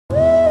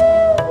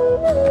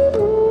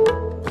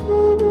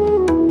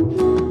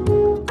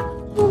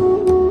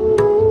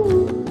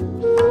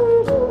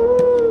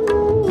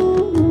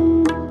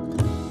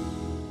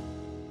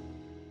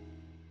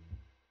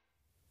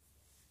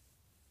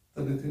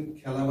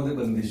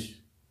रागामध्ये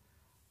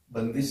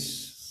बंदिश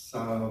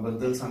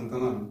बद्दल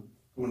सांगताना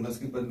तू म्हणलास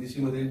की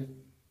बंदिशीमध्ये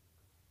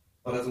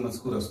बराच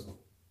मजकूर असतो,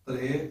 तर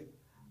हे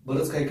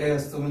बरंच काही काही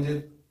असतं, म्हणजे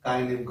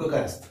काय नेमकं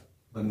काय असतं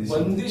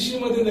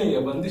बंदिशीमध्ये? नाहीये,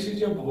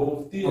 बंदिशीच्या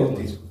भोवती.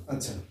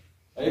 अच्छा.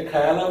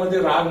 खयालामध्ये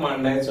राग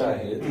मांडायचा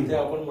आहे, तिथे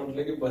आपण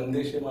म्हटलं की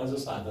बंदिश हे माझं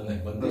साधन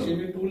आहे, बंदिश हे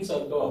मी टूल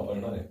सारखं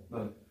वापरणार आहे,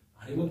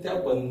 आणि मग त्या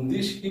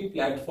बंदिश ही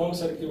प्लॅटफॉर्म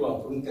सारखी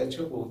वापरून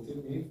त्याच्या भोवती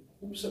मी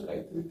खूपसं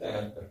काहीतरी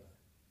तयार करणार,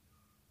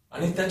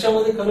 आणि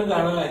त्याच्यामध्ये खरं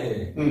गाणं आहे,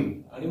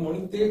 आणि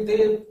म्हणून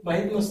ते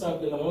माहित नसतं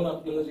आपल्याला, म्हणून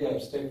आपल्याला जे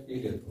ऍबस्ट्रॅक्ट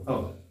फील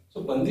येतो.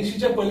 सो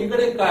बंदिशीच्या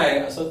पलीकडे काय,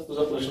 असा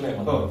तुझा प्रश्न आहे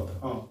मला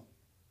वाटतं.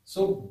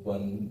 सो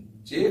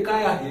जे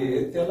काय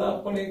आहे त्याला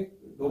आपण एक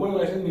ढोबळ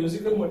भाषेत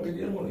म्युझिकल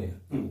मटेरियल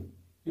म्हणूया,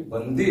 की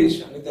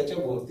बंदिश आणि त्याच्या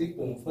भोवती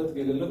कुंफत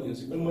गेलेलं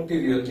म्युझिकल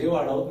मटेरियल जे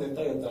वाढवत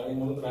नेता येतं, आणि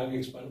म्हणून राग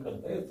एक्सपांड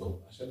करता येतो.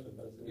 अशा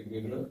प्रकारचं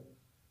वेगवेगळं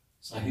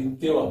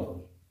साहित्य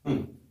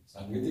वापरून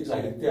सांगीतिक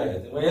साहित्य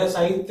आहे. तेव्हा या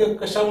साहित्य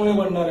कशामुळे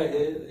बनणार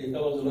आहे?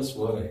 एका बाजूला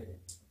स्वर आहे,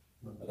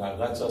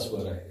 रागाचा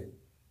स्वर आहे,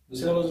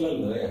 दुसऱ्या बाजूला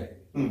लय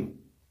आहे,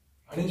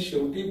 आणि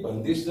शेवटी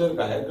बंदिश जर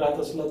गायक गात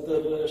असला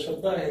तर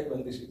शब्द आहेत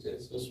बंदिशीचे.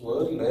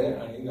 स्वर, लय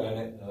आणि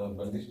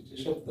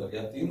बंदिशीचे शब्द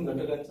या 3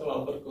 घटकांचा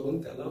वापर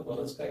करून त्याला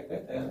बरंच काय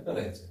काय तयार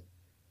करायचं.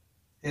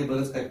 हे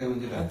बरंच काय काय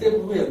म्हणजे ते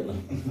बघूयात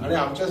ना. आणि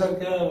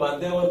आमच्यासारख्या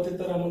वाद्यावरती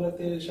तर आम्हाला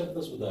ते शब्द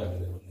सुद्धा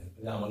अवेलेबल नाही,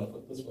 म्हणजे आम्हाला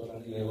फक्त स्वर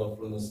आणि लय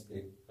वापरूनच ते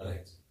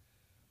करायचं.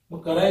 मग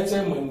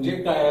करायचंय म्हणजे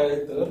काय,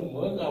 तर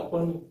मग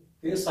आपण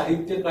ते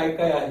साहित्य काय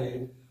काय आहे,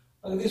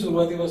 अगदी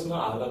सुरुवातीपासून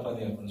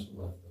आलापाने आपण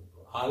सुरुवात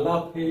करतो.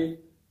 आलाप हे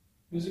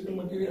म्युझिकल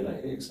मटेरियल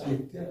आहे, एक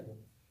साहित्य आहे.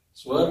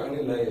 स्वर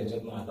आणि लय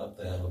याच्यातनं आलाप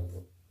तयार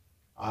होतो.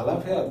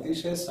 आलाप हे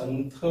अतिशय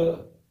संथ,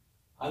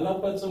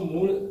 आलापाचं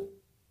मूळ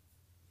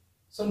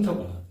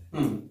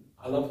संथपणा,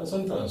 आलाप हा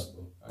संथ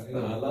असतो, आणि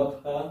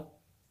आलाप हा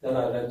त्या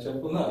रागाच्या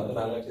पुन्हा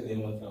रागाच्या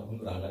नियमात राहून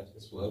रागाचे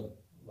स्वर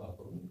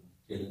वापरून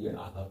केलेले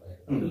आलाप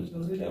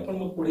आहे. आपण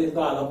मग पुढे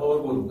एकदा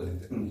आलापावर बोलू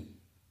करीत.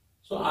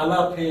 सो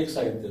आलाप हे एक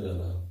साहित्य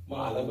झालं. मग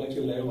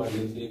आलापाची लय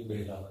वाढली की एक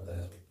बेलावा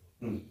तयार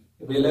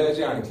होतो.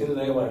 बेलाची आणखीन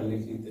लय वाढली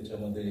की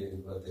त्याच्यामध्ये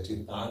त्याची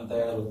तान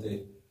तयार होते.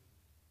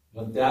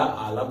 मग त्या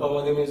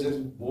आलापामध्ये मी जे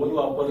बोल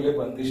वापरले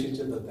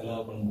बंदिशीचे तर त्याला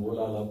आपण बोल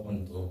आलाप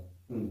म्हणतो,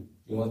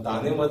 किंवा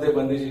तानेमध्ये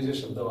बंदिशीचे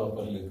शब्द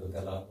वापरले तर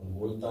त्याला आपण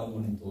बोलतान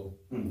म्हणतो.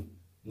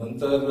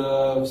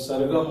 नंतर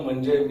सरगम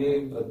म्हणजे मी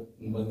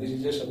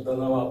बंदिशीचे शब्द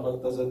न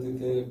वापरता जर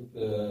तिथे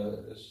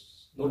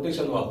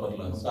नोटेशन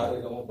वापरलं,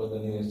 सारे गम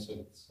पदने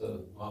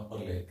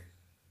वापरले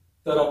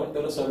तर आपण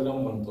त्याला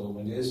सरगम म्हणतो.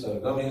 म्हणजे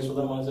सरगम हे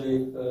सुद्धा माझं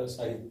एक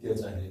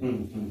साहित्यच आहे.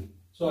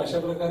 सो अशा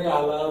प्रकारे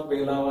आलाप,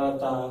 बेलावा,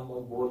 तान,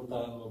 मग बोल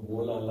तान, मग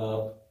बोल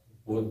आलाप,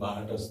 बोल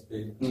बाट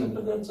असते. अशा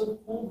प्रकारचं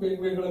खूप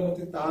वेगवेगळं, मग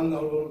ते तान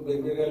हळूहळू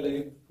वेगवेगळ्या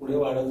लयीत पुढे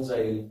वाढत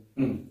जाईल.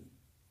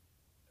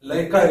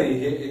 लयकारी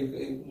हे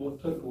एक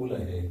मोठं टूल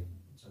आहे.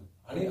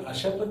 आणि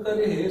अशा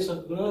प्रकारे हे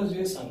सगळं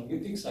जे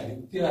सांगीतिक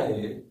साहित्य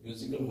आहे,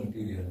 म्युझिकल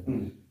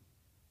मटेरियल,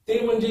 ते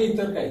म्हणजे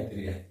इतर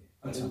काहीतरी आहे.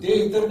 ते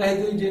इतर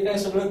काहीतरी जे काय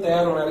सगळं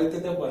तयार होणार आहे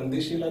ते त्या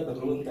बंदिशीला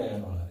धरून तयार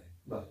होणार आहे.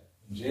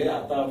 म्हणजे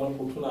आता आपण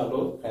कुठून आलो,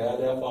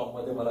 खयाल या फॉर्म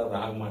मध्ये मला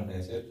राग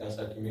मांडायचे,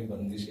 त्यासाठी मी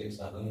बंदिशी एक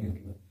साधन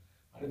घेतलं,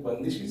 आणि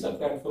बंदिशीचा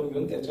प्लॅटफॉर्म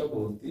घेऊन त्याच्या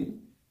भोवती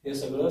हे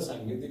सगळं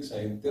सांगीतिक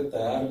साहित्य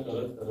तयार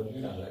करत करत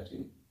मी रागाची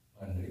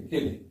मांडणी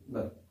केली.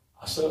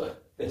 असं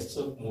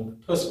त्याचं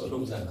मोठं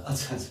स्वरूप झालं.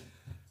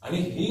 आणि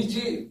ही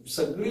जी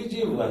सगळी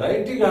जी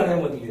व्हरायटी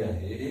गाण्यामधली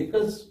आहे,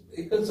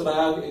 एकच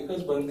राग,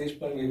 एकच बंदिश,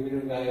 पण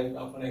वेगवेगळे गायक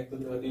आपण ऐकतो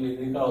तेव्हा ती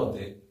वेगळी का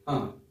होते,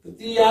 तर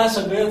ती या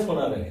सगळ्यात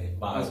होणार आहे.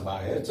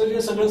 बाहेरचं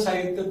जे सगळं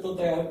साहित्य तो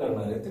तयार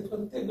करणार आहे ते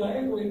प्रत्येक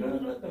गायक वेगळं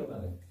वेगळं करणार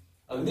आहे.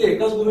 अगदी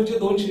एकाच गुरुचे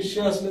 2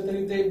 शिष्य असले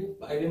तरी ते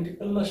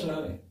आयडेंटिकल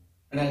नसणार आहे.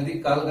 आणि अगदी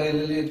काल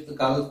गायलेले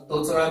काल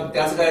तोच राग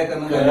त्याच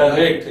गायकांना.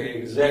 Correct,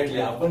 exactly.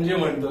 आपण जे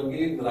म्हणतो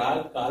की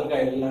राग काल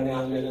गायलेला आणि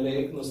आज गायलेला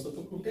एक नसतो,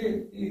 तो कुठे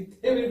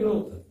इथे वेगळं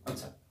होतं.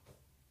 अच्छा,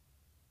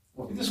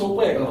 किती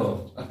सोपं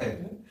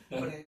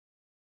आहे.